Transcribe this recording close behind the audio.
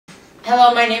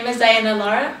Hello, my name is Diana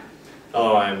Lara.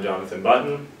 Hello, I am Jonathan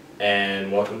Button, and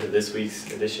welcome to this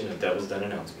week's edition of Devil's Den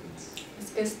Announcements.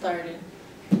 Let's get started.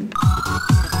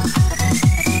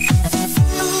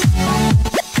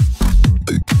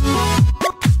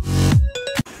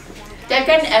 DECA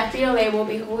and FBLA will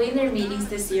be holding their meetings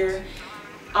this year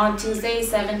on Tuesday,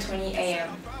 7:20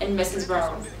 a.m. in Mrs.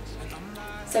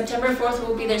 September 4th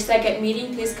will be their second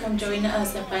meeting. Please come join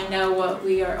us and find out what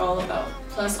we are all about.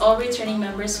 Plus, all returning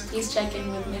members, please check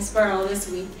in with Ms. Burrell this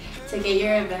week to get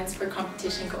your events for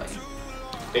competition going.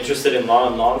 Interested in law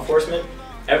and law enforcement?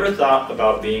 Ever thought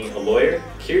about being a lawyer?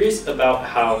 Curious about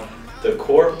how the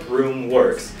courtroom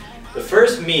works? The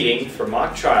first meeting for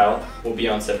mock trial will be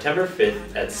on September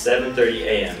 5th at 7:30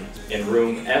 a.m. in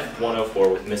room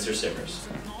F104 with Mr. Simmers.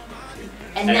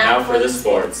 And now for the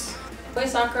sports.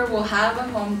 Boys soccer will have a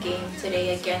home game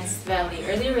today against Valley.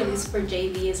 Early release for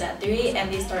JV is at 3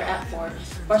 and they start at 4.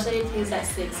 Varsity plays at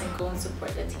 6 and go and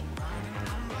support the team.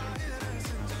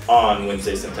 On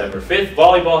Wednesday, September 5th,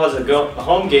 volleyball has a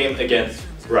home game against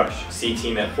Rush. C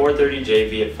team at 4:30,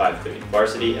 JV at 5:30,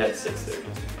 varsity at 6:30.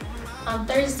 On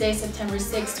Thursday, September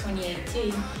 6,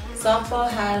 2018, softball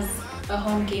has a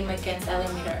home game against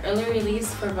Alameda. Early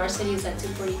release for varsity is at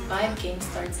 2:45, game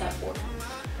starts at 4.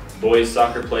 Boys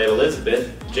soccer play at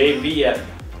Elizabeth, JV at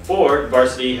 4,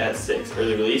 varsity at 6.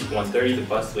 Early release 1:30, the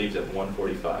bus leaves at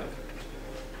 1:45.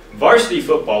 Varsity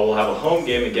football will have a home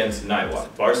game against Niwot,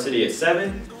 varsity at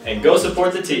 7, and go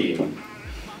support the team.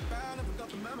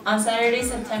 On Saturday,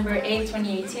 September 8,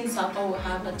 2018, softball will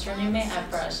have a tournament at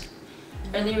Brush.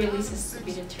 Early release is to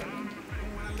be determined.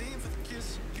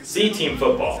 C team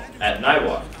football at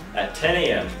Niwot at 10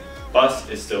 a.m. Bus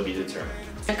is still be determined.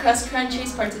 The cross country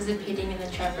is participating in the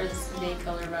Trappers Day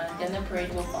Color Run, then the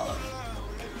parade will follow.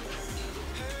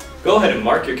 Go ahead and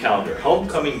mark your calendar.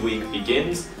 Homecoming week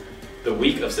begins the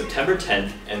week of September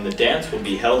 10th, and the dance will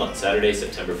be held on Saturday,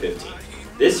 September 15th.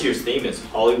 This year's theme is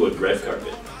Hollywood Red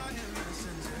Carpet.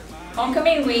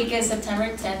 Homecoming week is September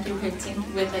 10th through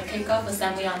 15th with a kickoff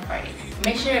assembly on Friday.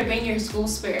 Make sure to bring your school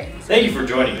spirit. Thank you for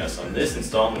joining us on this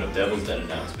installment of Devil's Den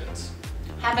Announcements.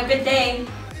 Have a good day.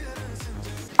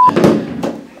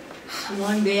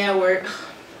 Long day at work.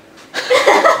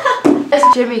 Yes,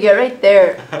 Jimmy, get right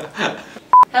there.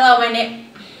 Hello, my name.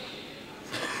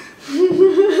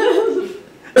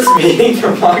 This meeting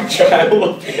for mock trial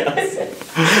will be on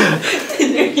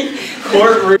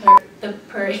courtroom. The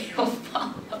parade will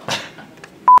follow.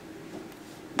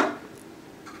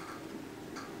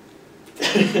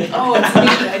 Oh, it's me.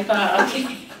 I thought. Okay.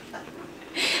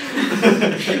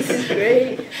 This is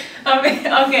great.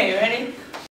 Okay, ready?